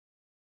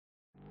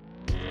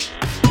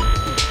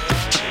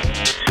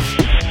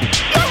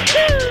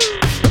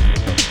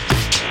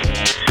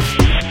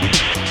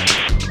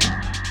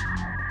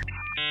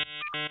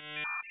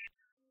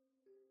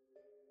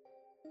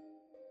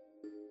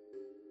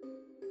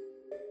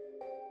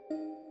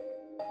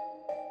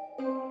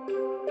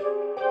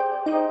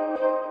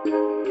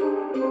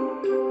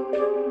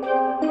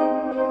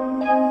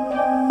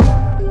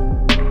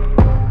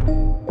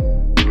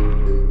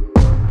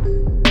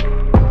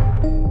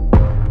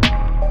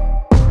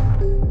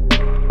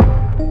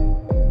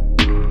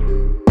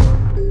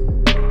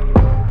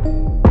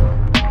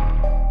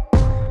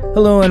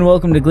Hello and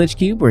welcome to Glitch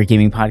Cube, we're a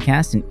gaming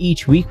podcast, and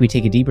each week we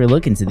take a deeper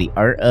look into the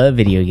art of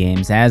video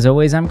games. As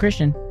always, I'm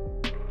Christian.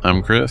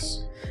 I'm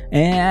Chris.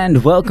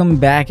 And welcome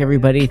back,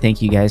 everybody.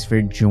 Thank you guys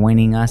for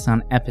joining us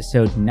on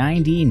episode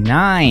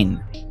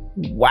 99.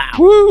 Wow.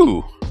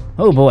 Woo!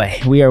 Oh boy,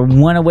 we are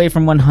one away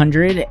from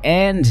 100,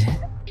 and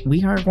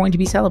we are going to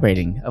be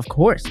celebrating, of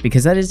course,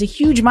 because that is a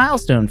huge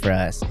milestone for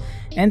us.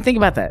 And think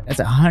about that. That's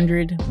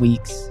 100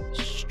 weeks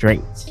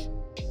straight.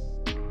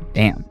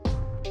 Damn.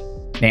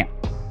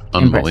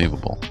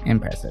 Unbelievable.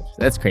 Impressive.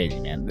 That's crazy,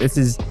 man.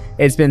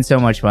 It's been so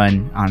much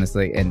fun,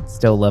 honestly, and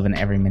still loving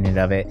every minute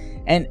of it.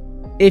 And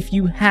if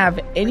you have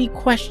any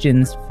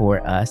questions for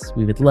us,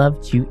 we would love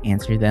to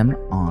answer them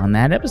on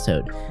that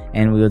episode.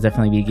 And we will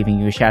definitely be giving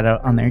you a shout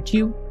out on there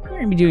too. We're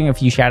going to be doing a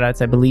few shout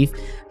outs, I believe,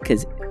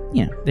 because,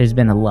 there's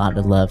been a lot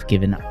of love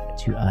given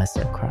to us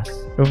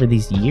over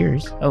these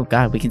years. Oh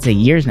God, we can say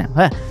years now.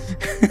 Huh?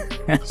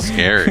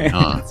 Scary,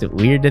 huh? It's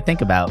weird to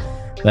think about.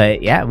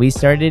 But yeah, we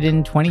started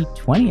in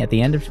 2020, at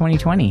the end of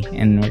 2020,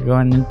 and we're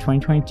going into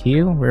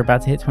 2022. We're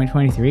about to hit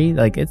 2023.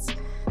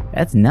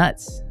 That's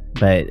nuts.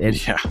 But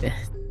it's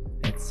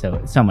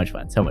so much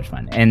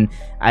fun. And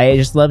I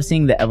just love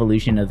seeing the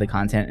evolution of the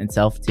content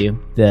itself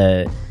too.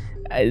 The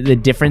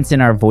difference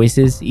in our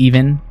voices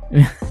even,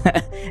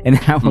 and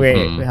how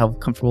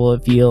comfortable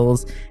it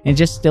feels. And it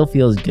just still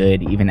feels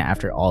good even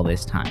after all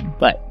this time.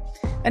 But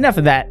enough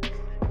of that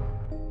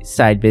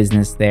side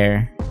business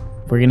there.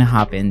 We're going to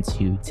hop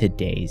into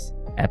today's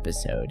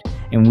episode,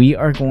 and we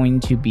are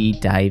going to be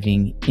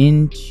diving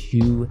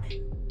into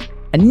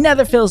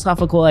another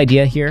philosophical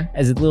idea here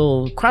as a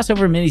little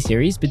crossover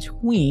mini-series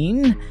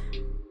between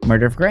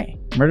Murder of Grey.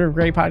 Murder of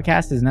Grey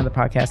podcast is another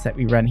podcast that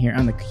we run here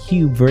on the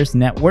Cubeverse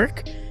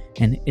Network,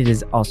 and it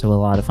is also a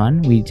lot of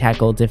fun. We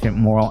tackle different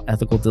moral,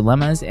 ethical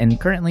dilemmas, and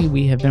currently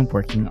we have been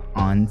working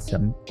on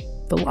some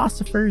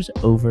philosophers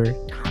over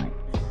time,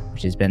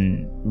 which has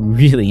been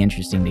really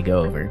interesting to go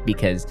over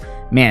because,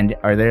 man,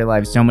 are their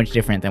lives so much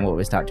different than what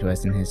was taught to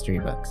us in history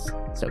books.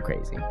 So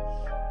crazy.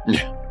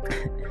 Yeah.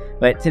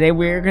 But today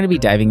we're going to be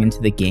diving into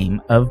the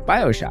game of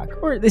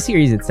BioShock, or the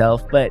series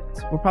itself, but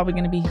we're probably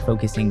going to be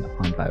focusing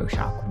on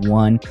BioShock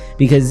 1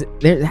 because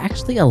there's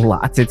actually a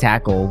lot to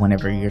tackle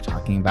whenever you're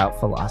talking about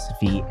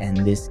philosophy and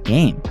this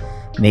game.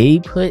 They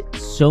put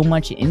so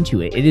much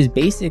into it. It is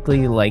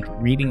basically like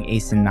reading a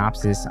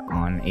synopsis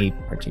on a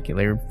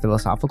particular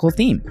philosophical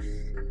theme.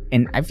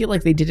 And I feel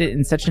like they did it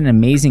in such an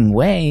amazing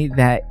way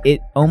that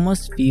it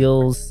almost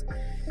feels,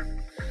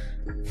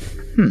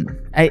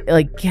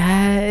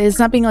 it's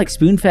not being like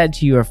spoon-fed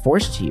to you or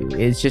forced to you.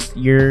 It's just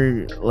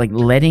you're like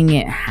letting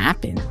it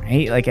happen,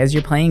 right? Like as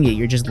you're playing it,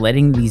 you're just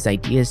letting these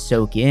ideas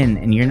soak in,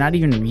 and you're not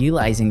even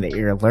realizing that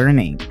you're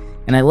learning.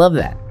 And I love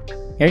that.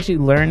 You're actually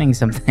learning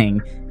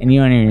something, and you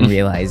don't even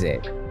realize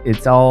it.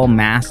 It's all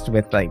masked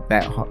with like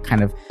that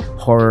kind of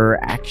horror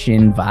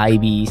action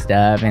vibey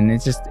stuff, and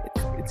it's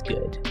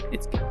good.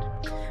 It's good.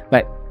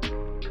 But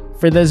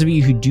for those of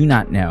you who do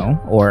not know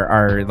or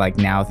are like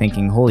now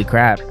thinking, holy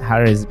crap,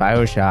 how does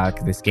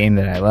BioShock, this game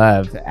that I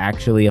love,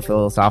 actually a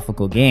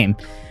philosophical game?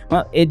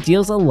 Well, it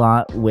deals a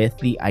lot with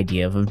the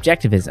idea of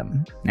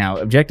objectivism. Now,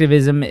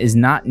 objectivism is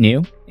not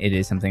new. It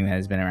is something that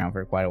has been around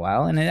for quite a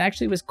while, and it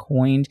actually was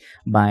coined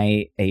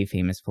by a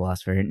famous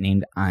philosopher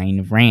named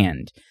Ayn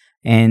Rand.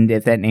 And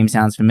if that name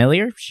sounds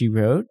familiar, she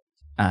wrote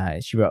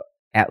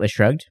Atlas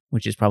Shrugged,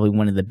 which is probably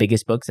one of the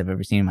biggest books I've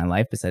ever seen in my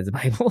life besides the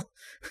Bible.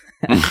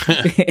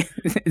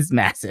 It's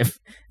massive.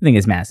 I think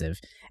it's massive.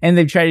 And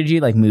they've tried to do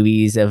like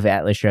movies of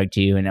Atlas Shrugged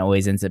too, and it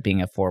always ends up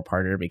being a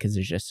 4-parter because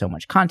there's just so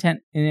much content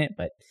in it,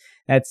 but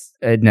that's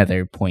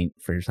another point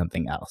for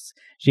something else.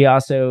 She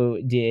also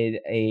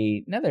did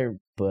another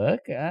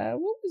book.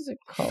 What was it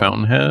called?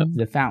 Fountainhead?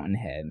 The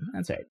Fountainhead.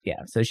 That's right.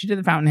 Yeah. So she did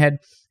The Fountainhead,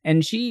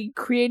 and she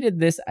created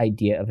this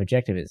idea of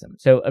objectivism.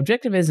 So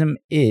objectivism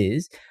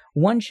is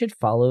one should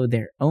follow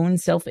their own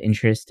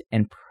self-interest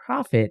and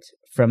profit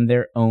from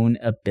their own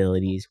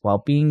abilities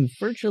while being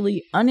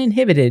virtually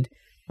uninhibited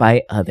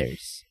by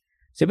others.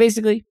 So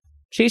basically,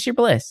 chase your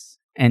bliss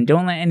and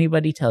don't let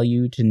anybody tell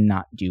you to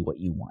not do what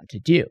you want to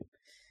do.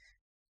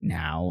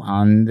 Now,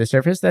 on the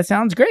surface, that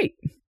sounds great.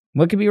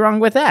 What could be wrong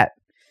with that?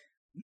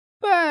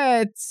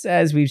 But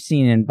as we've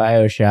seen in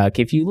BioShock,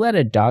 if you let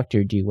a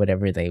doctor do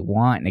whatever they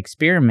want and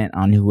experiment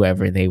on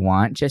whoever they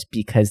want just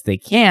because they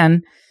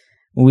can,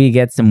 we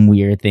get some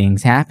weird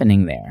things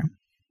happening there.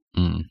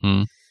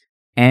 Mm-hmm.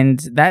 And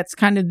that's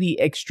kind of the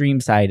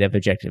extreme side of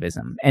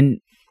objectivism. And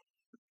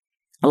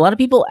a lot of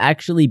people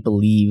actually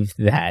believe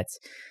that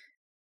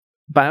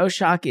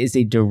BioShock is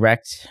a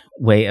direct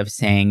way of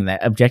saying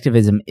that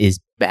objectivism is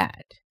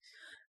bad.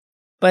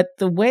 But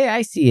the way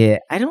I see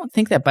it, I don't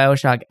think that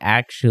BioShock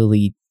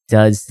actually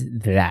does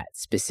that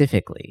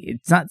specifically.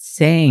 It's not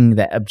saying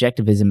that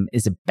objectivism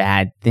is a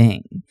bad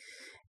thing.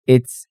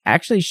 It's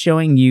actually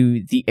showing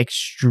you the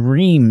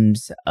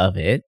extremes of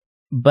it,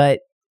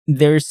 but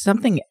there's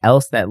something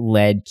else that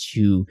led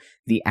to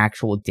the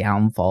actual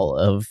downfall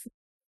of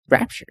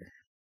Rapture,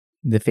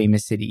 the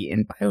famous city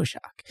in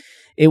BioShock.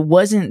 It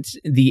wasn't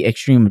the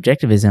extreme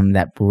objectivism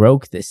that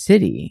broke the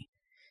city.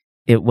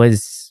 it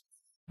was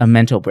a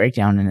mental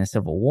breakdown in a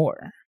civil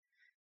war.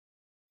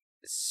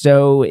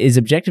 So is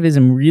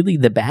objectivism really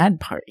the bad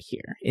part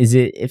here? Is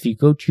it, if you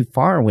go too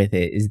far with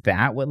it, is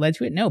that what led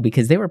to it? No,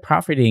 because they were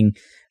profiting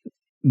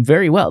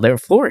very well. They were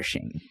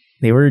flourishing.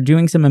 They were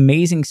doing some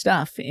amazing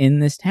stuff in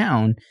this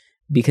town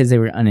because they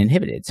were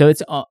uninhibited. So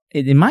it's,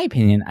 in my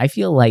opinion, I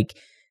feel like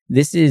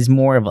this is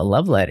more of a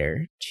love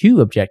letter to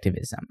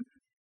objectivism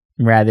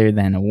rather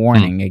than a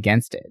warning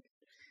against it.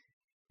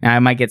 Now, I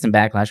might get some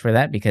backlash for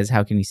that, because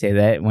how can you say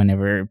that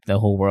whenever the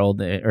whole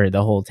world or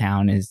the whole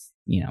town is,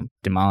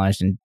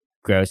 demolished and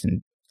gross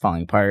and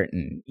falling apart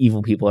and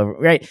evil people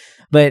right?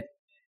 But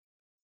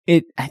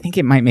I think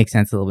it might make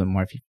sense a little bit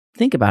more if you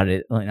think about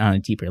it on a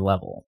deeper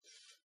level,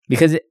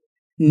 because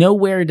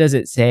nowhere does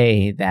it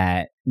say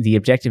that the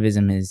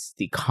objectivism is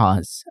the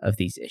cause of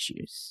these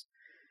issues.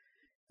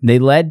 They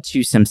led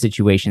to some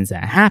situations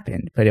that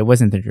happened, but it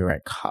wasn't the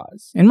direct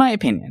cause, in my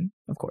opinion,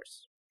 of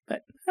course.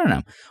 But I don't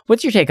know.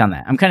 What's your take on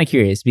that? I'm kind of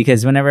curious,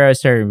 because whenever I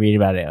started reading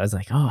about it, I was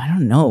like, oh, I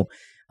don't know.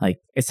 Like,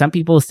 some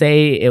people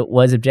say it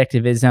was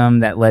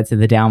objectivism that led to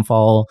the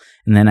downfall.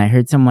 And then I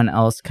heard someone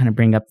else kind of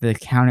bring up the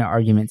counter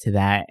argument to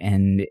that.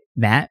 And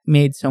that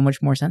made so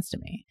much more sense to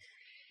me.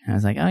 And I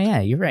was like, oh,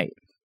 yeah, you're right.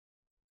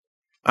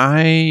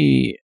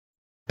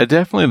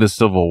 Definitely the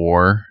Civil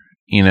War,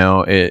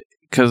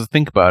 because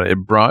think about it,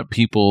 it brought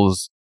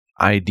people's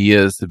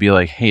ideas to be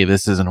like, hey,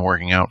 this isn't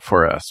working out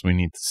for us. We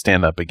need to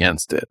stand up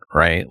against it,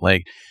 right?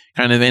 Like,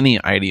 kind of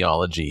any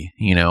ideology,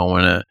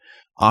 when an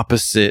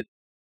opposite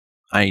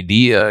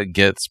idea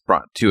gets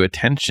brought to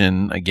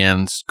attention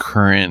against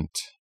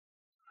current,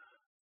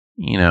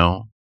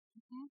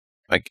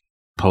 like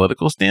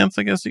political stance,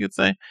 I guess you could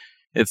say,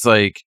 it's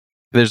like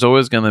there's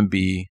always going to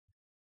be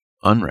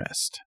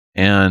unrest.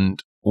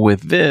 And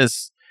with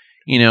this,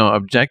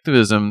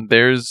 objectivism,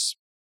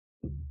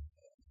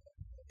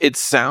 it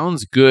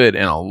sounds good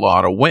in a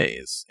lot of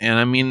ways. And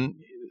I mean,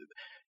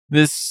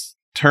 this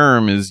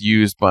term is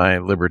used by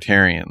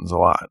libertarians a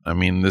lot. I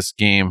mean, this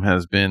game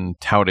has been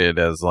touted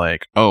as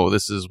like, oh,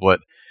 this is what,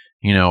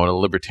 a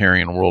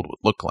libertarian world would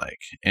look like.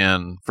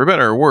 And for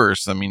better or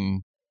worse, I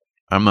mean,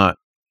 I'm not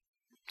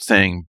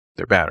saying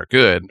they're bad or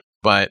good,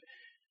 but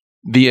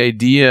the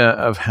idea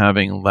of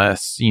having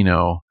less,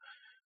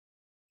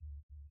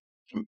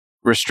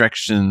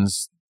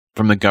 restrictions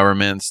from the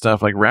government and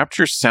stuff, like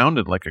Rapture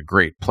sounded like a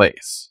great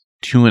place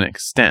to an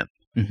extent.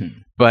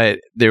 Mm-hmm.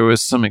 But there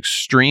was some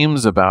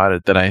extremes about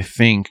it that I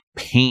think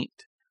paint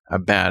a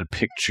bad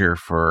picture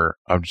for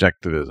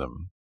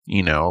objectivism.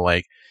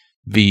 Like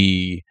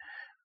the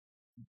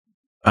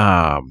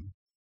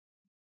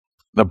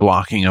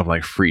blocking of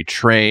like free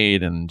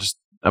trade and just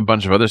a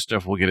bunch of other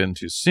stuff we'll get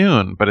into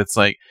soon. But it's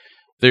like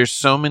there's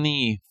so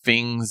many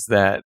things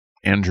that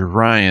Andrew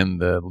Ryan,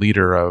 the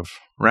leader of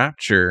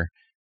Rapture,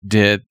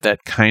 did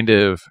that kind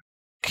of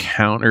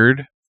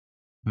countered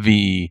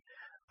the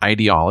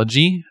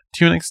ideology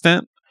to an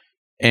extent.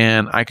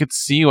 And I could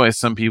see why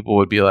some people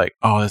would be like,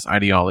 oh, this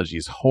ideology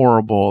is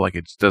horrible, like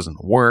it just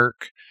doesn't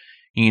work.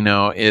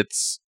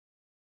 It's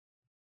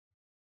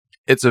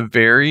a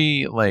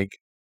very like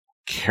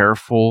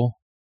careful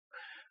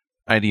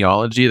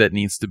ideology that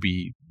needs to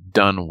be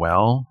done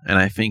well. And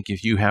I think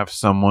if you have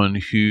someone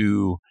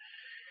who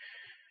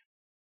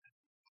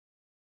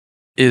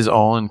is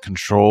all in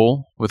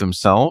control with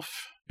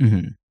himself,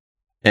 mm-hmm.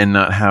 and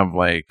not have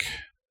like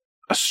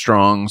a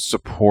strong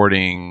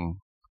supporting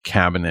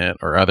cabinet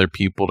or other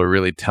people to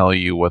really tell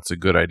you what's a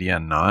good idea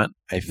and not,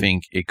 I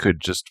think it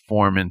could just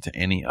form into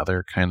any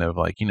other kind of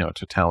like, not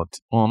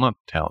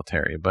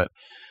totalitarian, but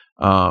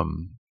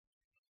one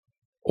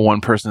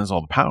person has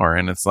all the power,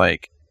 and it's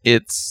like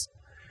it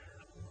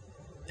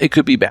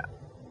could be bad.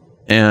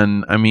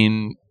 And I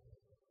mean,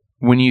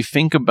 when you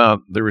think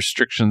about the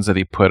restrictions that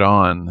he put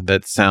on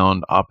that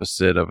sound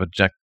opposite of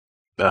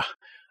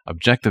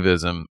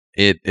objectivism,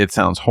 it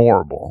sounds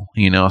horrible,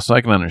 so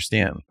I can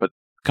understand. But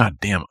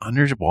goddamn,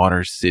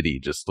 Underwater City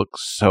just looks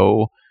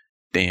so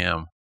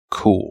damn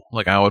cool.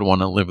 Like, I would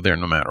want to live there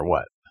no matter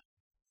what.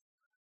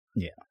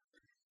 Yeah.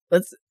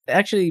 Let's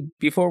actually,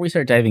 before we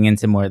start diving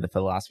into more of the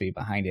philosophy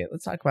behind it,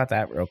 let's talk about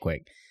that real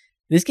quick.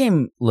 This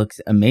game looks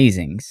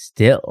amazing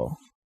still.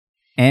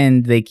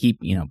 And they keep,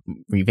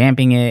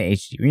 revamping it,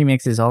 HD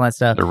remixes, all that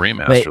stuff. The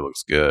remaster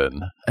looks good.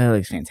 It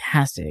looks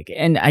fantastic.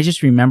 And I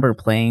just remember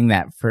playing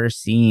that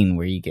first scene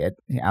where you get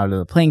out of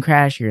the plane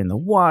crash, you're in the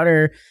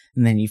water,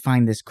 and then you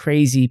find this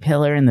crazy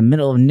pillar in the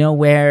middle of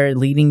nowhere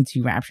leading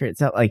to Rapture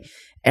itself. Like,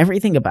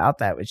 everything about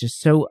that was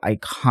just so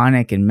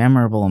iconic and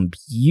memorable and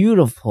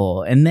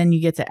beautiful. And then you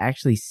get to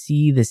actually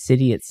see the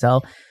city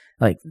itself.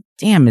 Like,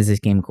 damn, is this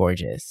game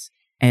gorgeous.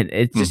 And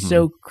it's just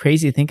so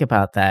crazy to think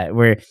about that,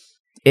 where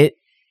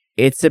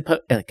it's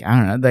supposed, like, I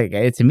don't know, like,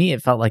 to me,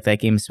 it felt like that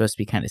game is supposed to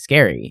be kind of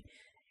scary.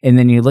 And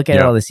then you look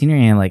at all the scenery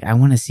and you're like, I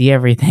want to see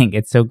everything.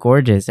 It's so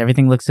gorgeous.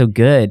 Everything looks so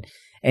good.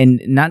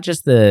 And not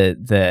just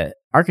the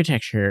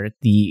architecture,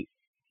 the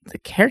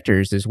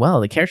characters as well.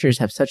 The characters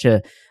have such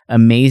a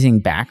amazing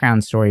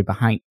background story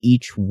behind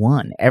each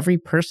one. Every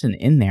person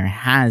in there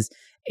has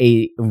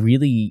a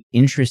really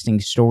interesting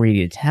story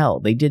to tell.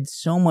 They did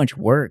so much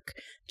work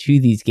to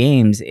these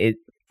games. It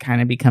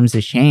kind of becomes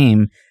a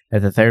shame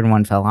that the third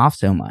one fell off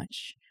so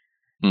much.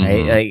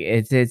 Right? Like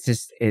it's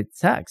just, it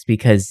sucks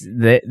because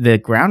the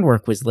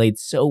groundwork was laid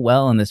so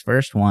well in this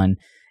first one,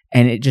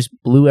 and it just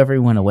blew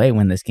everyone away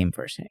when this game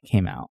first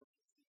came out.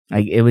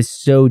 Like, it was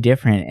so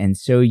different and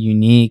so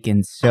unique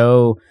and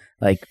so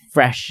like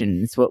fresh,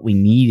 and it's what we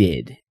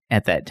needed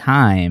at that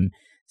time.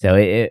 So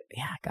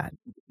God,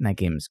 that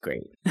game is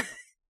great.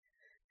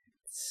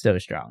 So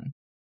strong.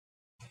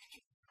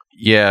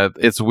 Yeah,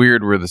 it's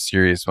weird where the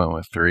series went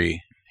with 3.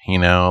 You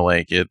know,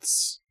 like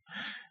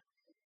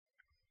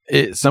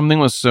something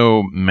was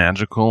so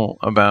magical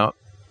about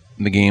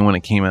the game when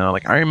it came out.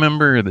 Like, I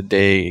remember the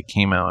day it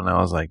came out and I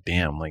was like,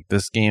 damn, like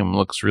this game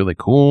looks really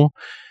cool.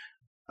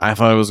 I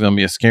thought it was going to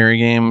be a scary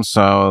game,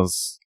 so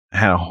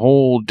had a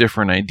whole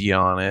different idea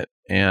on it.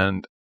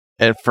 And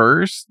at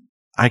first,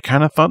 I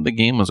kind of thought the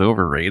game was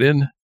overrated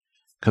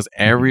because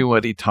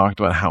everybody talked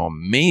about how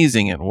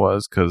amazing it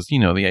was because, you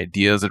know, the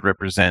ideas it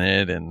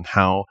represented and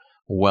how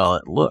well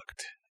it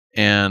looked.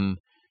 And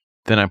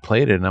then I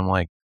played it and I'm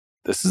like,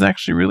 this is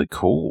actually really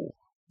cool.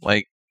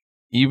 Like,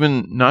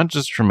 even not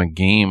just from a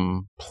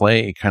game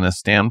play kind of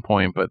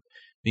standpoint, but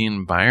the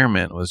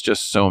environment was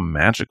just so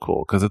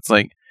magical because it's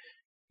like,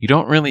 you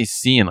don't really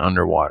see an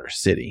underwater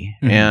city.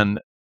 Mm-hmm. And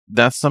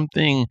that's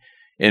something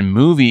in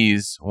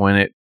movies when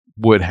it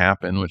would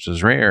happen, which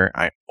is rare,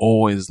 I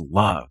always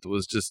loved,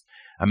 was just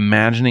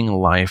imagining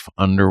life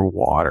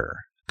underwater.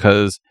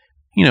 Because,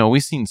 you know,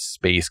 we've seen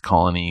space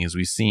colonies,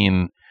 we've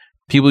seen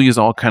people use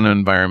all kind of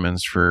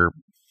environments for,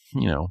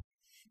 you know,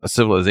 a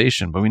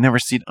civilization, but we never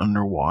see it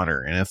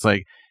underwater. And it's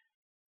like,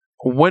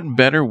 what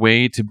better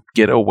way to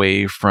get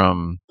away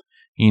from,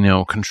 you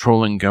know,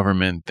 controlling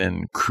government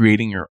than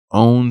creating your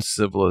own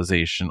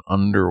civilization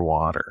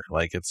underwater?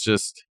 Like, it's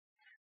just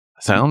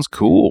sounds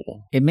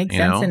cool. It makes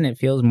sense, and it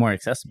feels more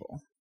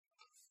accessible.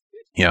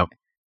 Yep.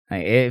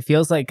 It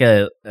feels like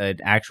an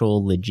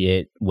actual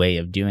legit way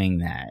of doing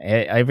that.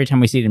 Every time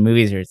we see it in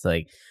movies, where it's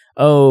like,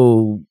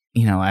 oh,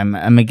 you know,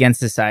 I'm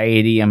against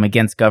society, I'm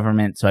against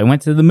government, so I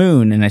went to the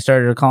moon and I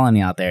started a colony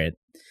out there.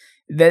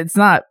 That's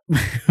not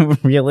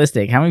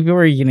realistic. How many people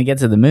are you going to get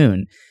to the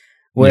moon?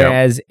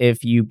 Whereas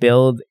if you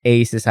build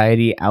a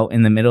society out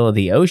in the middle of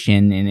the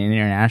ocean in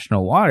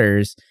international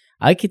waters,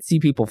 I could see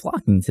people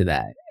flocking to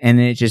that and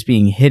it just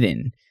being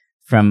hidden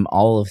from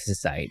all of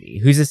society.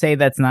 Who's to say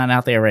that's not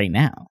out there right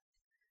now?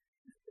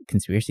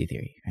 Conspiracy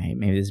theory, right?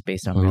 Maybe this is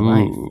based on real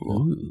life.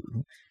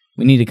 Ooh.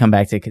 We need to come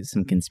back to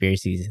some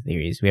conspiracy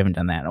theories. We haven't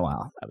done that in a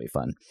while. That'd be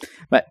fun.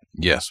 But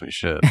yes, we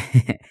should.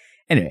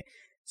 Anyway,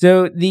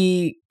 so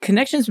the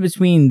connections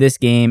between this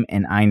game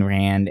and Ayn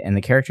Rand and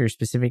the character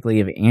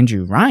specifically of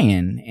Andrew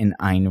Ryan in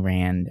Ayn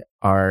Rand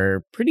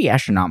are pretty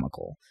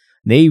astronomical.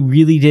 They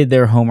really did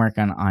their homework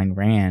on Ayn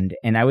Rand,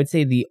 and I would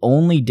say the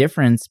only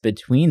difference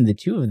between the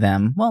two of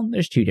them, well,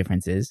 there's two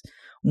differences.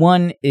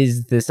 One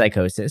is the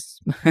psychosis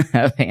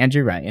of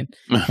Andrew Ryan.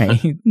 Right?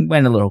 He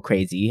went a little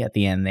crazy at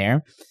the end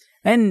there.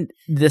 And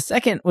the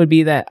second would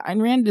be that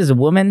Ayn Rand is a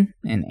woman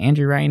and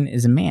Andrew Ryan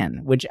is a man,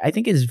 which I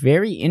think is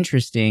very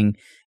interesting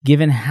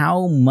given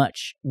how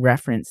much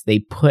reference they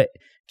put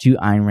to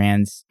Ayn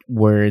Rand's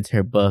words,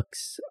 her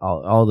books,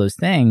 all those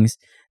things,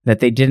 that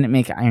they didn't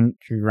make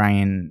Andrew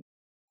Ryan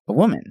a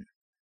woman.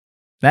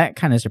 That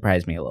kind of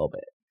surprised me a little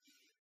bit.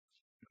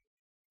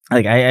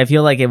 Like, I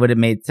feel like it would have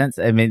made sense.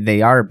 I mean,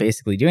 they are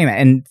basically doing that.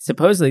 And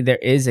supposedly there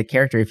is a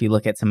character, if you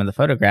look at some of the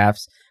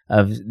photographs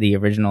of the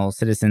original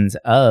citizens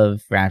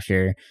of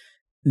Rapture,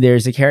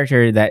 there's a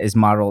character that is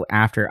modeled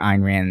after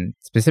Ayn Rand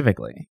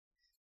specifically.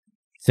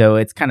 So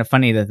it's kind of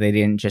funny that they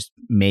didn't just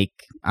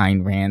make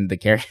Ayn Rand the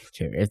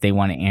character if they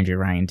wanted Andrew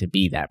Ryan to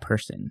be that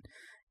person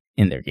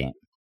in their game.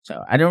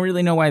 So I don't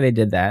really know why they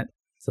did that.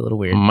 It's a little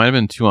weird. Might have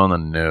been too on the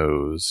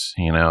nose,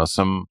 you know.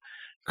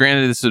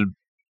 Granted,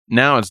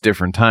 now it's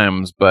different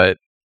times, but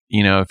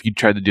you know, if you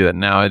tried to do that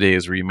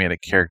nowadays, where you made a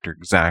character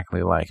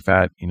exactly like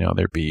that, you know,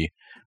 there'd be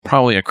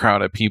probably a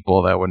crowd of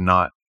people that would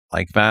not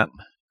like that.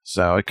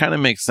 So it kind of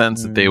makes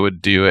sense that they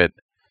would do it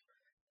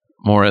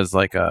more as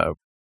like a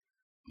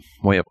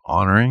way of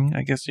honoring,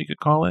 I guess you could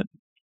call it.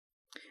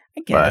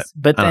 I guess,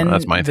 but then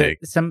that's my take.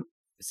 Some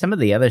of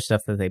the other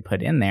stuff that they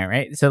put in there,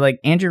 right? So like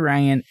Andrew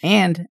Ryan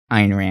and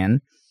Ayn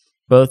Rand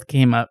both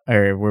came up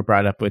or were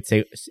brought up with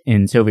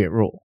in Soviet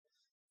rule,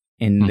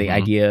 in the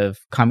idea of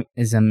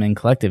communism and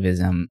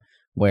collectivism,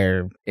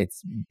 where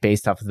it's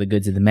based off of the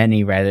goods of the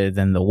many rather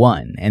than the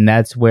one. And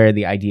that's where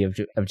the idea of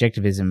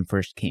objectivism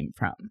first came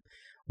from,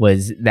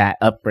 was that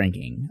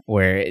upbringing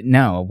where,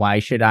 no, why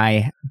should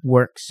I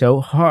work so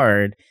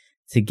hard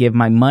to give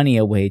my money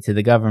away to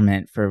the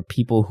government for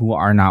people who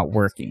are not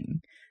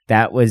working?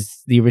 That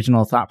was the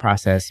original thought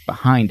process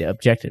behind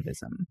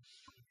objectivism.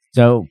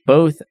 So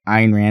both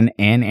Ayn Rand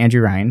and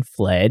Andrew Ryan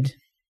fled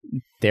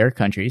their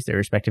countries, their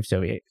respective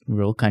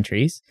Soviet-ruled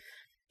countries,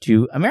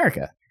 to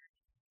America,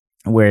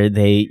 where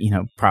they, you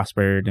know,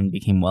 prospered and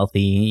became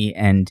wealthy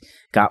and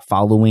got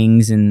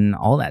followings and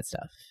all that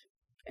stuff.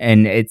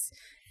 And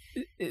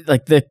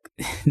like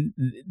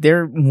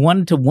they're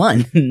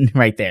 1-to-1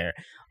 right there,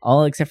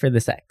 all except for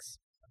the sex.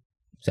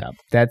 So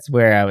that's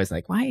where I was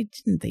like, why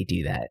didn't they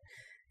do that?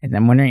 And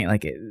I'm wondering,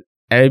 like,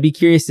 I would be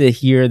curious to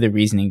hear the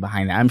reasoning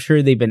behind that. I'm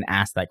sure they've been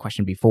asked that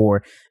question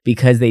before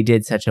because they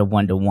did such a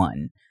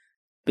 1-to-1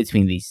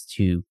 between these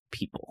two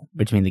people,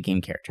 between the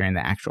game character and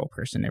the actual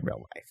person in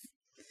real life.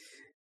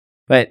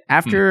 But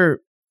after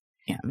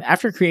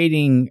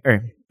creating,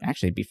 or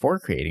actually before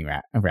creating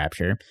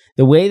Rapture,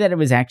 the way that it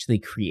was actually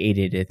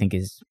created, I think,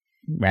 is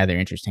rather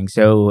interesting.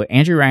 So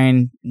Andrew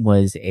Ryan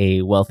was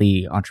a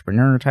wealthy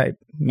entrepreneur type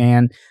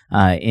man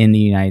in the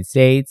United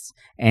States,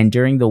 and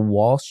during the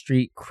Wall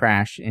Street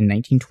crash in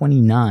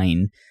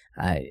 1929,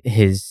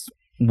 his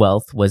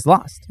wealth was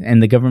lost,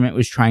 and the government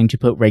was trying to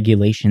put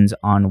regulations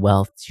on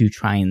wealth to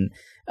try and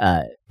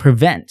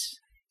prevent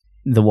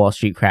the Wall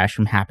Street crash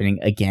from happening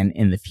again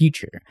in the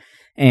future.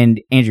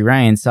 And Andrew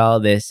Ryan saw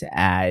this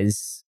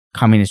as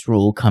communist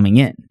rule coming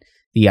in,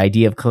 the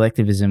idea of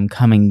collectivism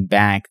coming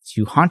back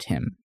to haunt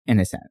him in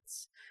a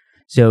sense.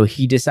 So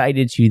he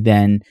decided to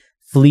then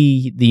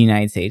flee the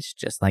United States,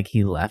 just like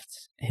he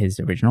left his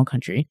original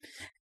country,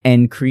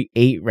 and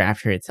create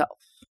Rapture itself,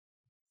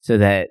 so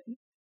that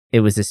it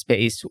was a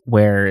space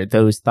where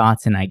those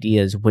thoughts and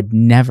ideas would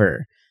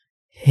never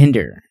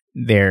hinder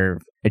their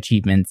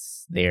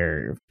achievements,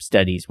 their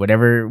studies,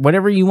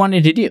 whatever you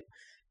wanted to do.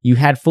 You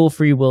had full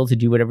free will to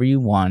do whatever you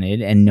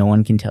wanted, and no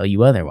one can tell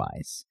you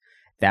otherwise.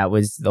 That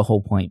was the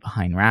whole point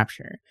behind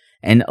Rapture.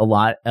 And a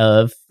lot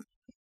of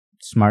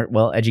smart,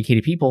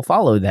 well-educated people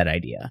followed that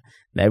idea,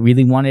 that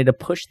really wanted to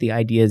push the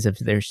ideas of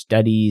their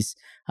studies,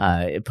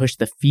 push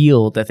the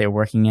field that they're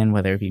working in,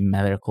 whether it be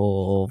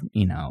medical,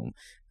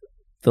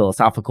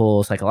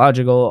 philosophical,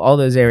 psychological, all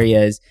those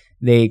areas.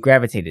 They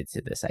gravitated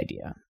to this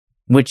idea,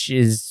 which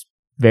is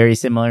very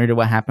similar to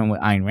what happened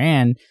with Ayn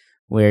Rand,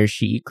 where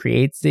she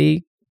creates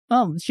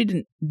she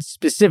didn't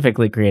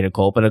specifically create a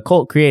cult, but a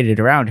cult created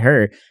around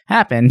her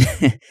happened,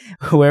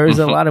 where there's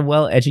a lot of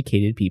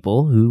well-educated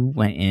people who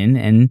went in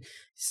and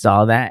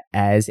saw that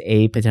as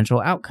a potential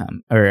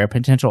outcome or a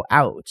potential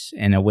out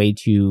and a way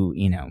to,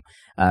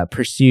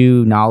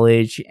 pursue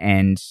knowledge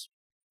and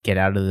get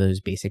out of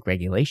those basic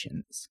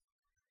regulations.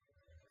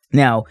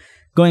 Now,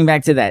 going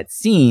back to that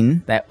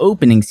scene, that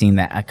opening scene,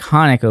 that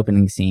iconic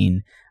opening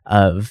scene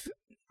of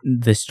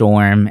the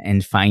storm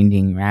and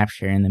finding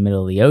Rapture in the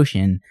middle of the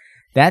ocean,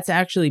 that's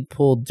actually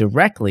pulled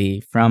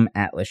directly from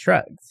Atlas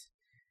Shrugged,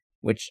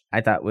 which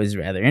I thought was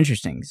rather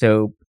interesting.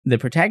 So the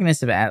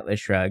protagonist of Atlas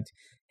Shrugged,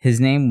 his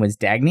name was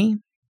Dagny.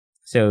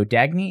 So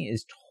Dagny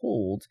is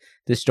told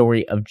the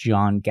story of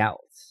John Galt.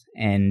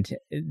 And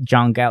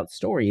John Galt's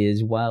story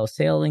is, while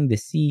sailing the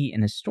sea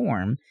in a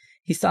storm,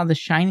 he saw the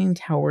shining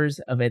towers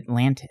of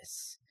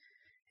Atlantis.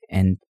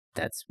 And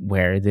that's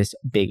where this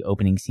big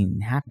opening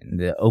scene happened,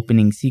 the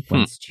opening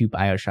sequence to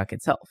BioShock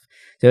itself.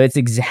 So it's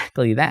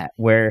exactly that,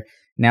 where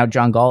now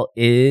John Galt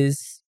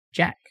is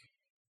Jack.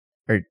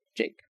 Or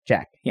Jake.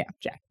 Jack. Yeah,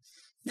 Jack.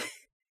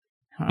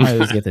 I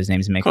always get those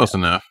names mixed Close up.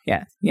 enough.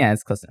 Yeah,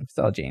 it's close enough. It's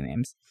all J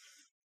names.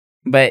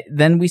 But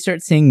then we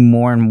start seeing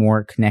more and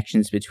more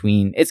connections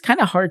between... It's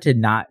kind of hard to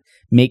not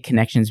make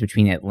connections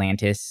between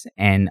Atlantis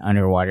and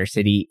Underwater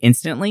City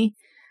instantly,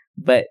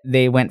 but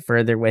they went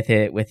further with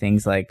it with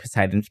things like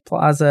Poseidon's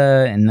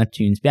Plaza and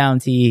Neptune's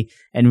Bounty,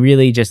 and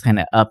really just kind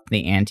of up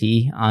the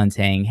ante on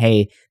saying,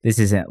 hey, this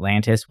is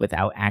Atlantis,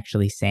 without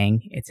actually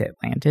saying it's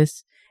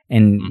Atlantis,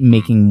 and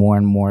making more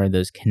and more of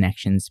those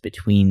connections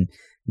between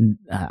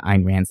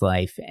Ayn Rand's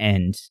life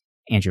and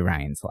Andrew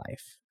Ryan's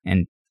life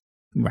and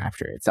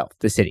Rapture itself,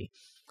 the city.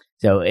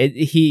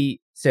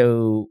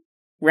 So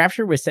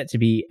Rapture was set to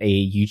be a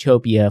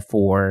utopia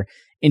for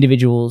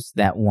individuals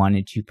that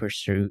wanted to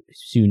pursue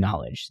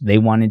knowledge. They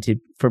wanted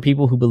for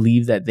people who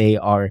believe that they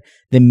are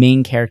the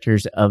main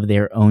characters of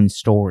their own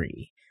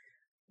story,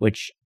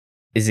 which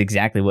is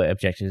exactly what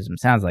objectivism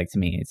sounds like to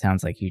me. It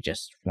sounds like you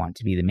just want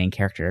to be the main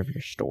character of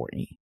your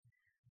story.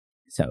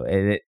 So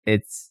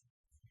it's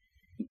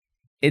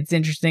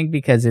interesting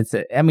because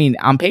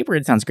on paper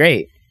it sounds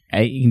great,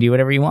 right? You can do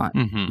whatever you want.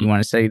 You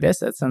want to study this?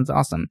 That sounds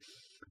awesome.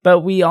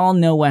 But we all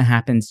know what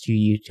happens to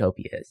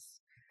utopias.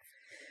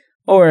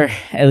 Or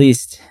at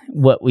least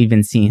what we've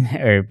been seeing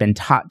or been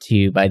taught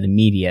to by the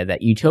media,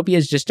 that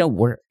utopias just don't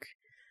work.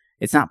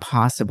 It's not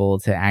possible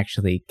to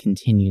actually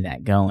continue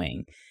that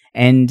going.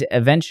 And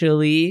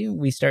eventually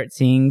we start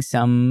seeing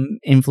some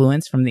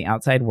influence from the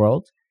outside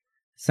world.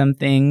 Some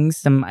things,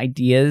 some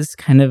ideas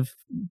kind of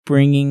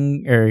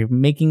bringing or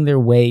making their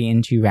way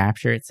into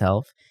Rapture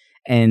itself.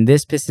 And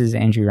this pisses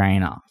Andrew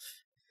Ryan off.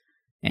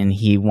 And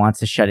he wants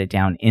to shut it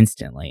down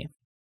instantly.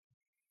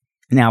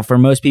 Now, for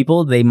most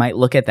people, they might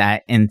look at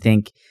that and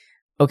think,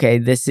 okay,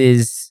 this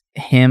is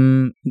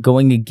him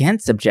going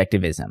against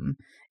objectivism.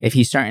 If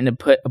he's starting to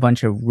put a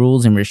bunch of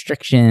rules and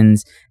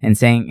restrictions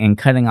and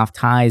cutting off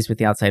ties with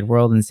the outside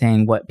world and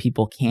saying what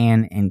people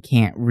can and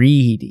can't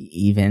read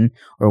even,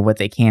 or what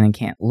they can and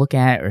can't look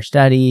at or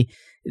study,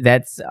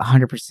 that's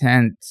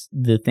 100%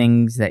 the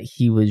things that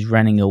he was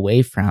running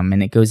away from.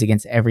 And it goes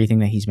against everything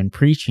that he's been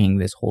preaching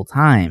this whole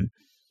time.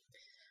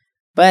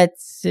 But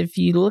if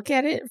you look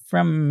at it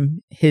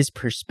from his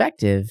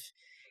perspective,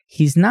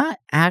 he's not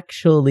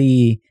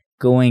actually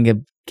going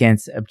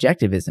against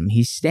objectivism.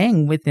 He's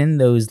staying within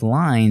those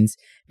lines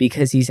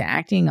because he's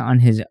acting on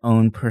his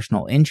own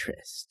personal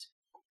interest.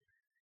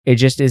 It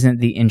just isn't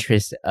the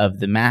interest of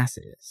the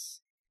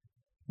masses,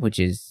 which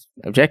is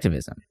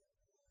objectivism.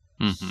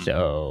 Mhm.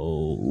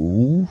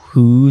 So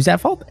who's at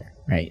fault there,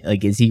 right?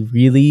 Like, is he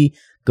really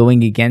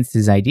going against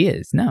his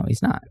ideas? No,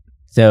 he's not.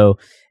 So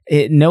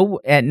at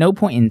no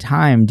point in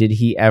time did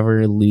he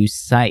ever lose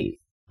sight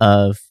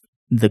of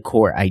the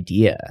core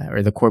idea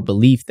or the core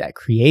belief that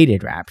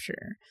created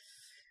Rapture.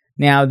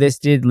 Now, this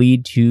did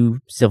lead to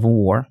civil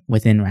war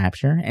within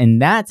Rapture,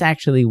 and that's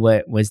actually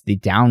what was the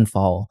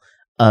downfall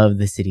of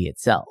the city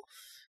itself,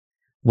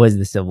 was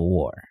the civil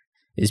war.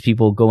 Is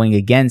people going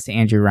against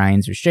Andrew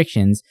Ryan's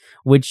restrictions,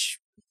 which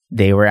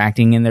they were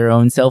acting in their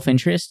own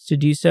self-interest to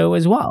do so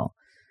as well.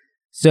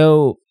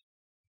 So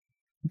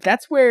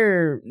that's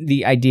where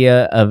the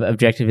idea of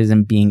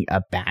objectivism being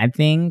a bad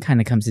thing kind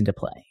of comes into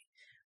play.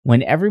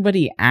 When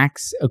everybody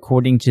acts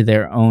according to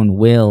their own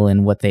will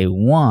and what they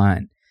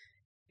want,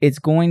 it's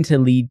going to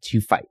lead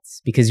to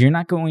fights because you're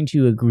not going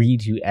to agree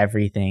to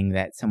everything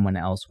that someone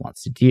else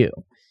wants to do,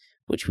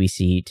 which we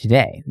see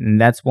today. And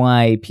that's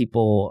why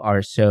people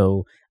are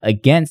so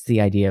against the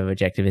idea of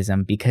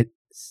objectivism, because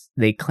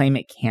they claim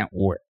it can't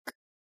work.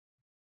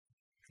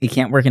 It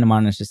can't work in a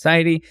modern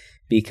society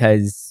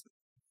because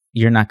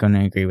you're not going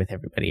to agree with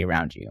everybody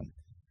around you.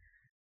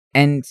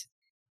 And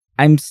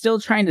I'm still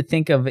trying to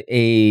think of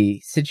a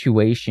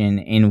situation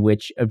in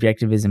which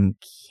objectivism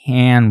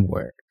can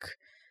work.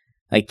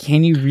 Like,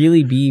 can you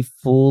really be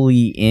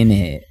fully in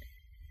it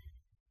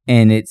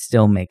and it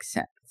still makes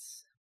sense?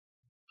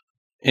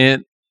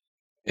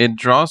 It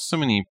draws so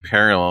many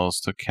parallels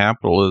to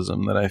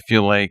capitalism that I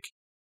feel like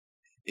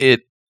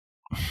it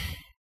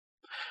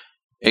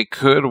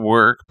could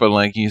work, but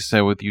like you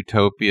said with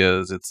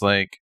utopias, it's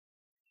like,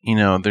 you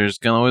know, there's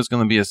always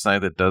going to be a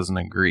side that doesn't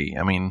agree.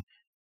 I mean,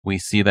 we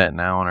see that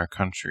now in our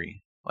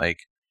country, like,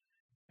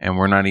 and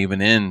we're not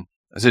even in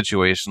a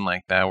situation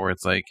like that where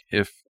it's like,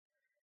 if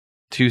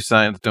two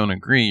sides don't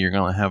agree, you're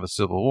going to have a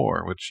civil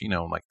war, which, you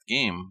know, like the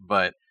game.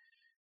 But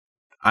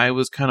I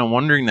was kind of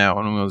wondering that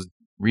when I was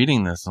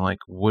reading this, and like,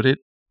 would it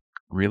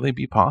really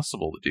be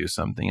possible to do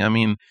something? I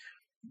mean,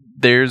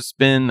 there's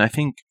been, I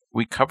think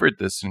we covered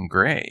this in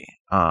Gray,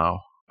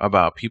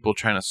 about people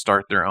trying to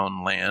start their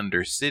own land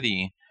or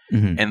city,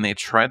 and they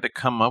tried to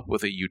come up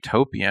with a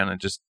utopia and it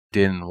just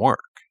didn't work.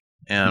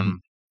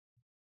 And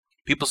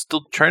people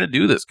still try to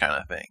do this kind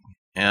of thing.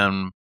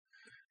 And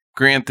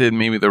granted,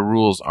 maybe the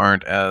rules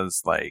aren't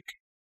as like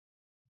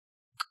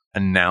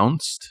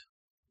announced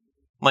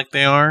like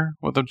they are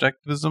with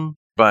objectivism,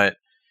 but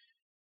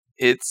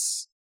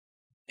it's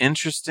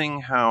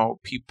interesting how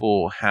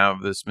people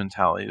have this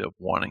mentality of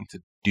wanting to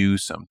do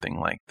something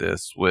like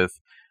this with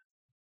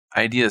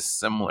ideas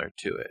similar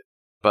to it.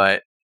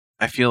 But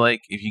I feel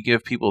like if you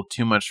give people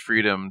too much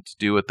freedom to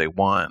do what they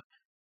want,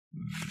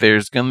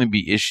 there's going to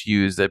be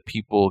issues that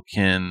people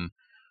can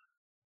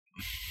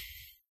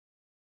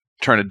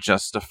try to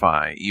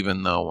justify,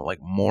 even though like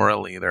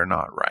morally they're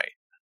not right.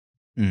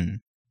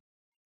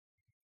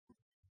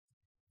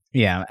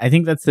 Yeah, I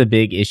think that's the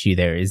big issue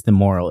there, is the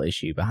moral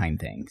issue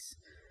behind things.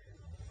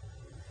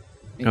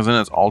 Because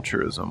then it's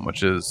altruism,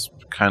 which is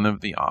kind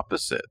of the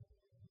opposite.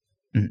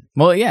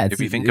 Well, yeah, if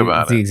you think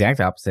about it's the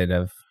exact opposite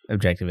of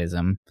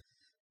objectivism.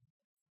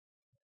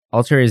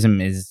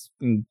 Altruism is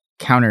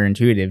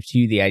counterintuitive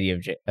to the idea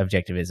of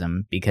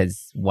objectivism,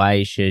 because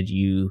why should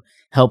you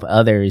help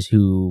others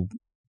who,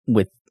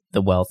 with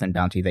the wealth and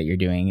bounty that you're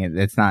doing,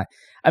 it's not,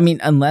 I mean,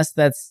 unless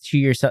that's to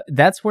yourself.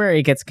 That's where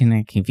it gets kind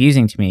of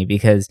confusing to me,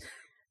 because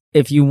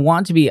if you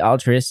want to be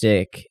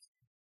altruistic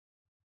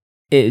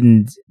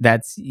and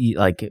that's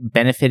like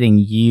benefiting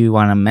you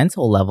on a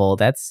mental level,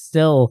 that's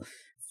still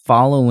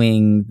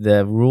following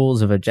the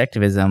rules of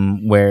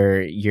objectivism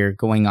where you're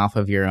going off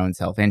of your own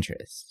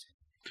self-interest.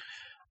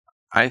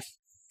 I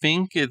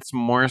think it's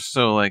more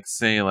so like,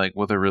 say, like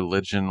with a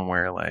religion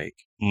where, like,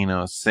 you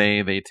know,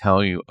 say they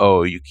tell you,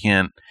 oh, you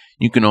can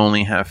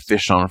only have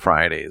fish on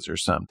Fridays or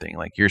something.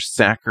 Like, you're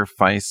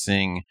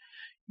sacrificing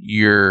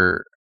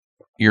your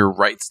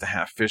rights to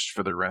have fish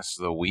for the rest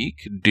of the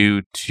week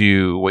due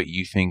to what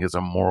you think is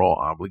a moral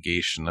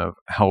obligation of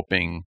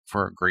helping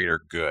for a greater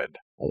good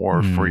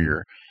or for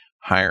your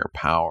higher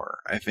power.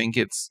 I think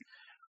it's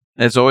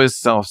always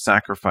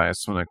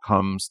self-sacrifice when it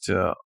comes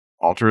to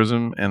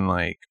altruism. And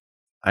like,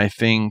 I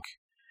think,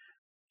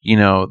 you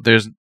know,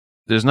 there's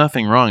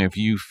nothing wrong if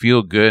you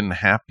feel good and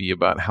happy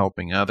about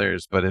helping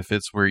others, but if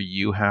it's where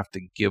you have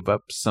to give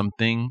up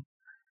something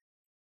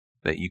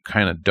that you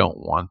kind of don't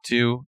want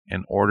to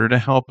in order to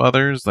help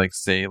others, like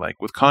say like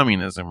with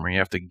communism where you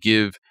have to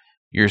give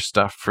your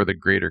stuff for the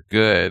greater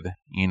good,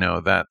 you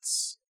know,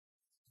 that's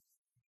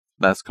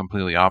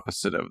completely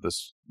opposite of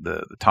this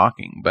the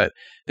talking. But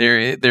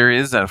there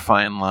is that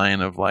fine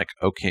line of like,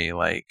 okay,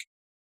 like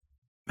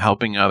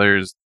helping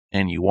others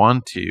and you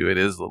want to, it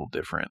is a little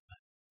different.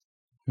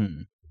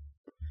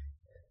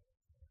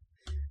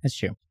 That's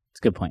true.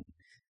 a good point.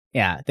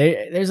 Yeah,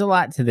 there's a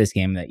lot to this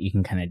game that you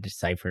can kind of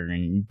decipher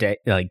and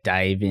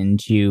dive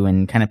into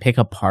and kind of pick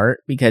apart,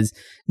 because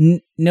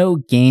no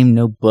game,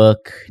 no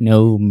book,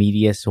 no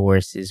media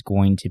source is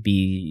going to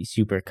be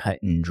super cut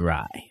and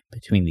dry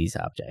between these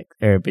objects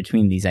or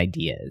between these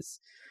ideas.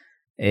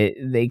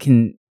 They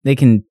can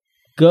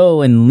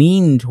go and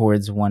lean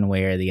towards one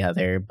way or the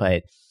other,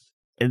 but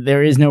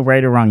there is no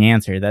right or wrong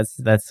answer.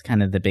 That's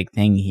kind of the big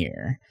thing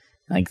here.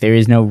 Like, there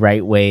is no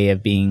right way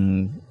of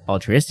being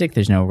altruistic.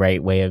 There's no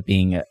right way of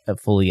being a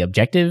fully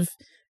objective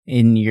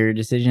in your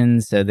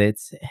decisions. So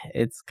it's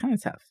kind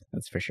of tough.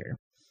 That's for sure.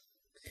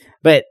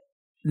 But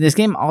this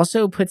game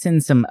also puts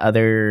in some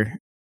other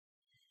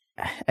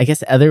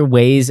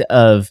ways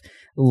of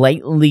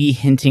lightly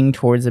hinting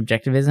towards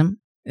objectivism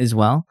as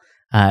well,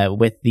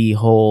 with the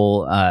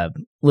whole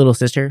little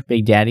sister,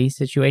 big daddy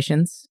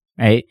situations,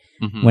 right?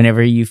 Mm-hmm.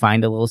 Whenever you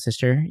find a little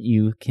sister,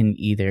 you can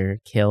either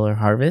kill or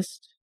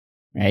harvest.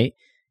 Right.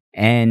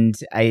 And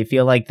I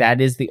feel like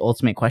that is the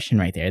ultimate question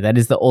right there. That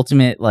is the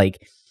ultimate,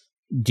 like,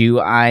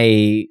 do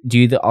I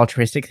do the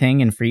altruistic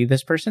thing and free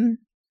this person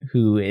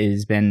who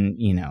has been,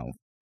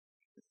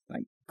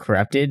 like,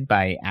 corrupted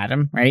by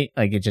Adam, right?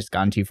 Like, it's just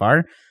gone too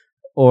far.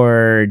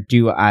 Or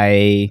do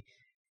I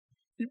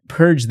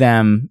purge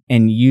them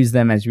and use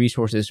them as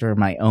resources for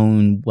my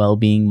own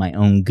well-being, my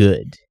own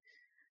good?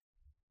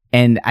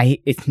 And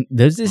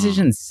those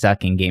decisions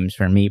suck in games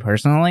for me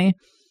personally.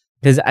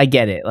 Because I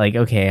get it. Like,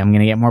 okay, I'm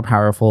going to get more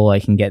powerful. I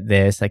can get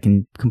this. I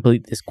can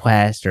complete this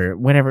quest or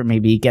whatever it may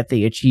be. Get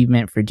the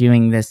achievement for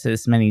doing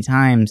this many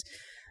times.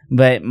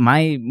 But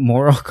my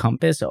moral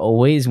compass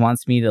always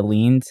wants me to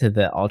lean to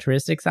the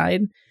altruistic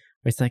side.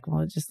 Where it's like,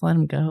 well, just let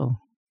him go.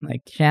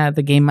 Like, yeah,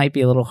 the game might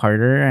be a little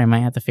harder. I might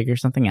have to figure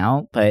something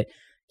out. But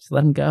just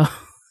let him go.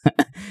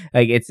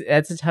 Like,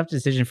 that's a tough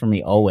decision for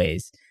me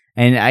always.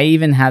 And I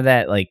even have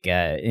that, like,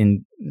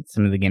 in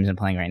some of the games I'm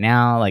playing right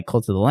now, like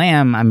Cult of the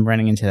Lamb, I'm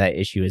running into that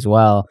issue as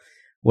well,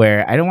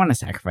 where I don't want to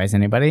sacrifice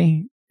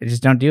anybody. I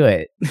just don't do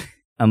it.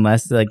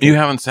 Unless, like... You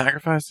haven't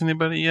sacrificed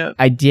anybody yet?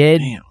 I did.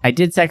 Damn. I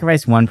did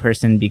sacrifice one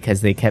person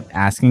because they kept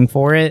asking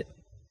for it,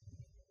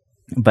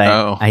 but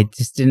I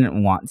just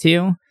didn't want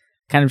to.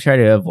 Kind of try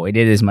to avoid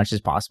it as much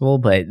as possible,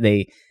 but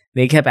they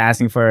kept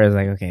asking for it. I was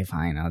like, okay,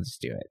 fine, I'll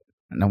just do it.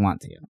 I don't want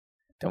to.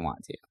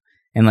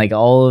 And, like,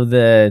 all of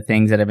the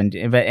things that I've been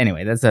doing. But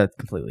anyway, that's a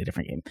completely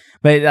different game.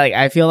 But, like,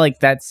 I feel like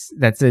that's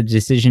a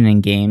decision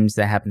in games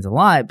that happens a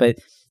lot. But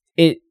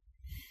it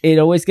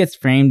always gets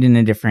framed in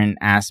a different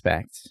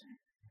aspect,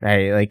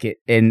 right? Like,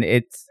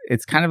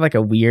 it's kind of like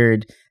a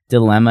weird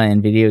dilemma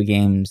in video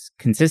games,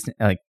 consistent,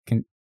 like,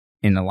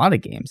 in a lot of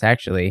games,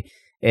 actually,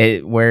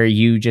 where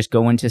you just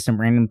go into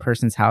some random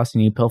person's house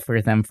and you pilfer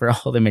them for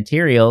all the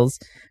materials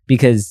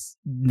because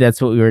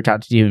that's what we were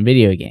taught to do in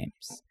video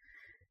games.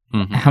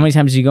 Mm-hmm. How many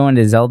times do you go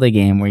into a Zelda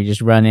game where you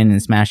just run in and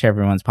smash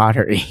everyone's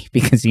pottery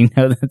because you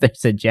know that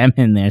there's a gem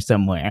in there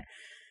somewhere?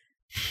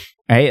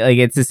 Right? Like,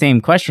 it's the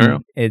same question. True.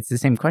 It's the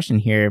same question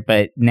here.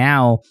 But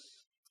now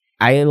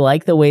I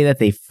like the way that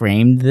they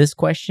framed this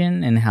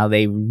question and how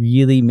they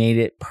really made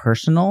it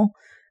personal,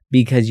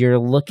 because you're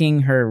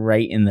looking her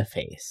right in the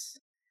face.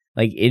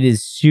 Like, it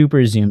is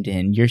super zoomed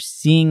in. You're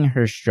seeing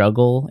her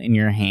struggle in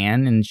your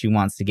hand and she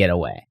wants to get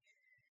away.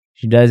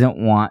 She doesn't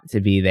want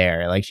to be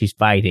there. Like, she's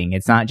fighting.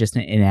 It's not just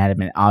an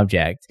inanimate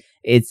object.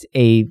 It's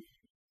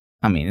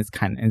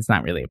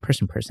not really a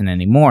person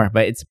anymore,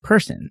 but it's a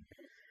person.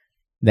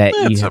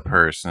 It's a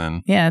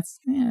person. Yeah,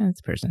 it's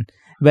a person.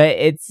 But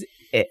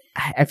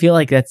I feel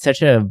like that's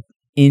such a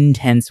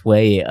intense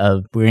way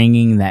of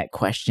bringing that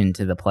question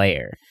to the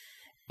player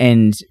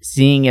and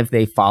seeing if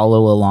they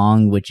follow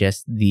along with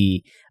just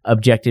the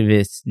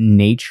objectivist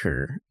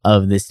nature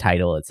of this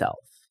title itself.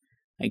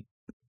 Like,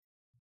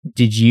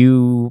 did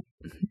you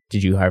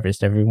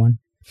harvest everyone?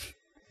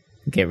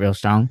 Get real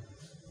strong?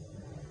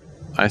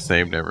 I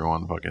saved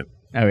everyone. Fuck it.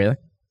 Oh, really?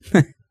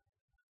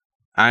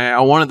 I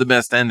wanted the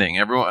best ending.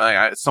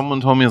 Everyone,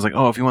 someone told me, I was like,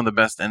 oh, if you want the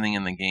best ending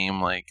in the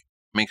game, like,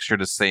 make sure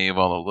to save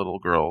all the little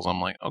girls.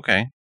 I'm like,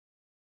 okay.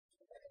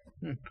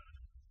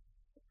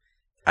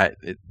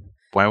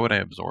 Why would I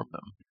absorb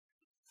them?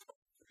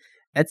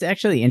 That's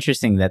actually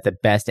interesting that the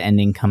best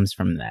ending comes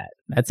from that.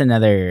 That's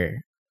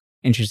another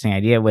interesting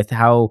idea with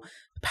how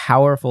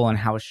powerful and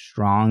how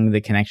strong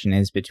the connection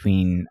is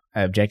between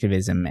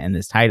objectivism and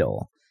this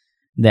title,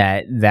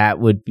 that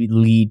would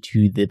lead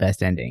to the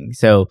best ending.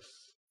 So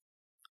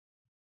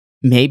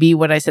maybe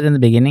what I said in the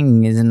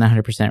beginning isn't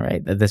 100%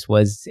 right, that this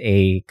was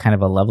a kind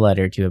of a love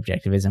letter to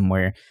objectivism,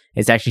 where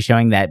it's actually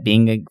showing that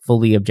being a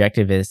fully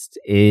objectivist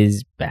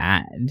is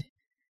bad.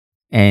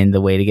 And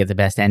the way to get the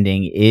best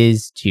ending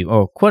is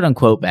to, quote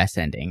unquote, best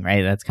ending,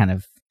 right? That's kind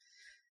of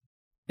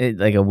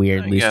like a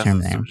weird loose term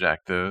there.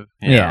 Subjective.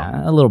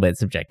 Yeah, a little bit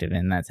subjective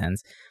in that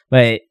sense.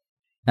 But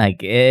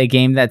like a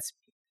game that's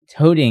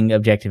toting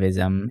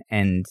objectivism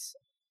and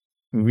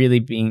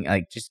really being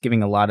like just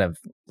giving a lot of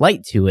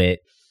light to it,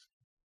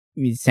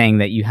 saying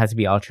that you have to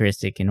be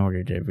altruistic in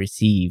order to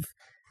receive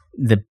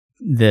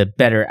the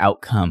better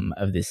outcome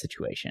of this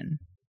situation.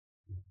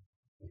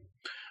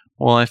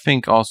 Well, I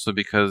think also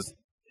because,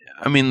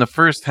 I mean, the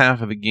first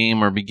half of the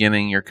game or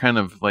beginning, you're kind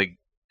of like,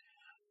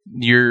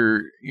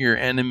 your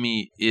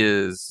enemy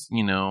is,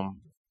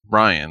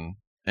 Ryan.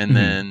 And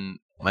then,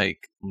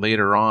 like,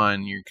 later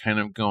on, you're kind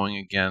of going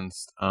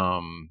against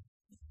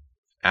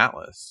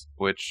Atlas,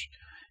 which,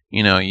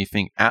 you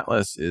think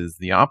Atlas is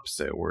the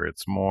opposite, where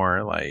it's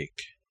more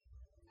like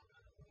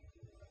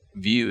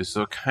View.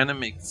 So it kind of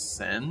makes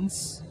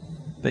sense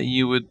that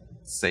you would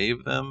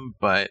save them,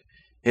 but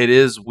it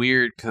is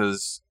weird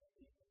because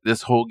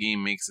this whole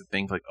game makes it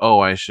think like, oh,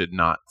 I should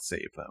not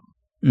save them.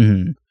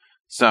 Mm-hmm.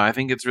 So I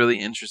think it's really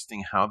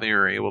interesting how they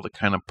were able to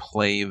kind of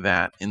play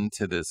that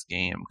into this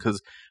game,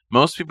 because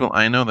most people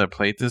I know that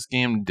played this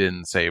game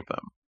didn't save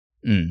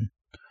them.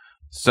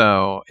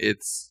 So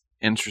it's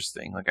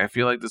interesting. Like, I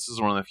feel like this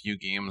is one of the few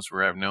games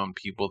where I've known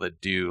people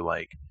that do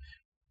like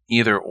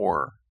either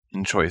or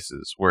in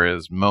choices,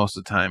 whereas most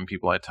of the time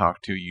people I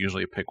talk to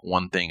usually pick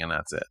one thing and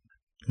that's it.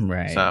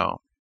 Right.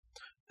 So I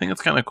think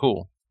it's kind of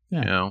cool.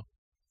 Yeah.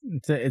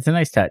 It's a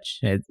nice touch.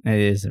 It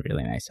is a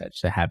really nice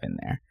touch to have in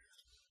there.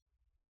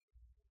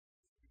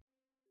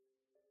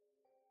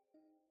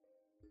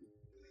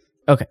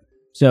 Okay,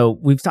 so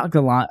we've talked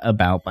a lot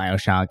about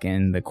BioShock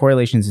and the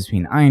correlations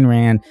between Ayn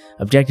Rand,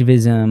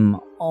 objectivism,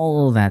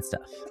 all of that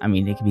stuff. I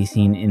mean, it can be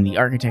seen in the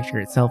architecture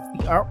itself,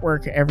 the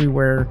artwork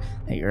everywhere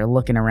that you're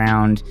looking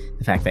around,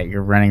 the fact that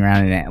you're running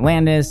around in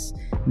Atlantis,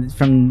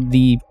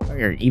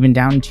 or even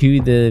down to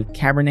the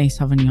Cabernet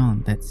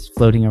Sauvignon that's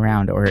floating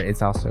around, or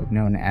it's also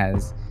known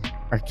as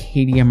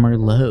Arcadia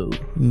Merlot.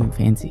 Ooh,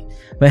 fancy.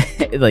 But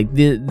like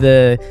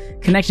the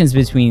connections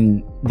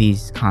between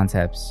these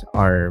concepts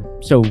are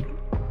so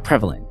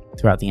prevalent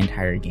throughout the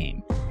entire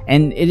game,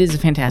 and it is a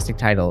fantastic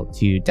title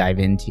to dive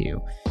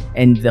into,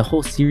 and the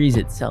whole series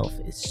itself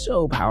is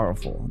so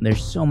powerful.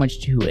 There's so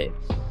much to it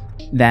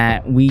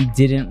that we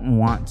didn't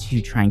want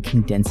to try and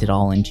condense it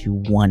all into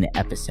one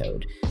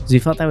episode, because we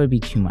felt that would be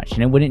too much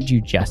and it wouldn't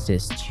do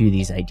justice to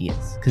these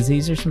ideas, because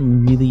these are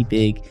some really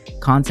big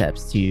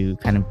concepts to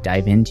kind of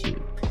dive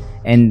into,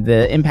 and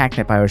the impact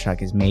that BioShock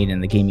has made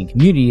in the gaming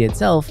community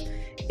itself,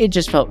 it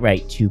just felt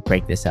right to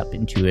break this up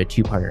into a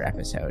two-parter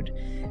episode.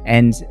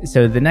 And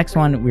so the next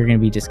one, we're going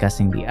to be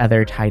discussing the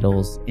other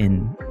titles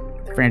in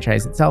the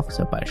franchise itself,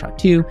 so BioShock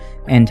 2,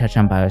 and touch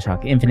on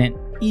BioShock Infinite,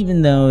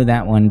 even though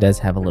that one does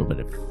have a little bit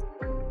of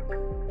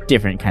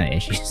different kind of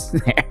issues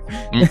there.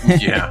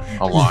 Yeah,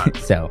 a lot.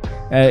 So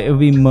it will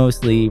be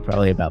mostly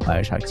probably about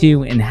BioShock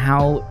 2 and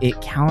how it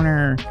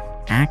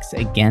counteracts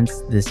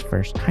against this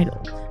first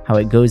title, how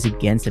it goes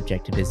against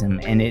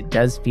objectivism, and it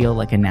does feel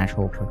like a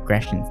natural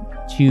progression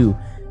to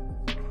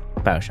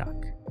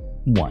BioShock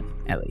 1,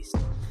 at least.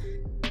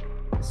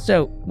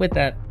 So with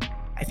that,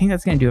 I think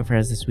that's going to do it for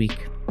us this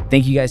week.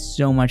 Thank you guys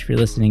so much for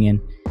listening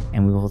in,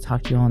 and we will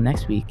talk to you all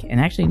next week. And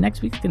actually,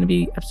 next week's going to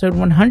be episode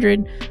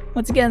 100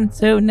 once again.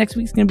 So next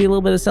week's going to be a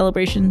little bit of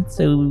celebration.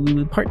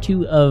 So part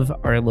 2 of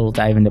our little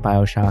dive into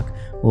BioShock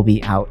will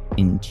be out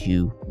in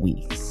 2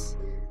 weeks.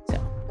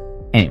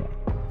 So anyway,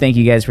 thank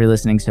you guys for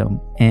listening.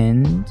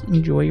 And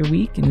enjoy your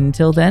week. And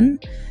until then,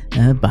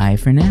 bye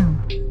for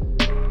now.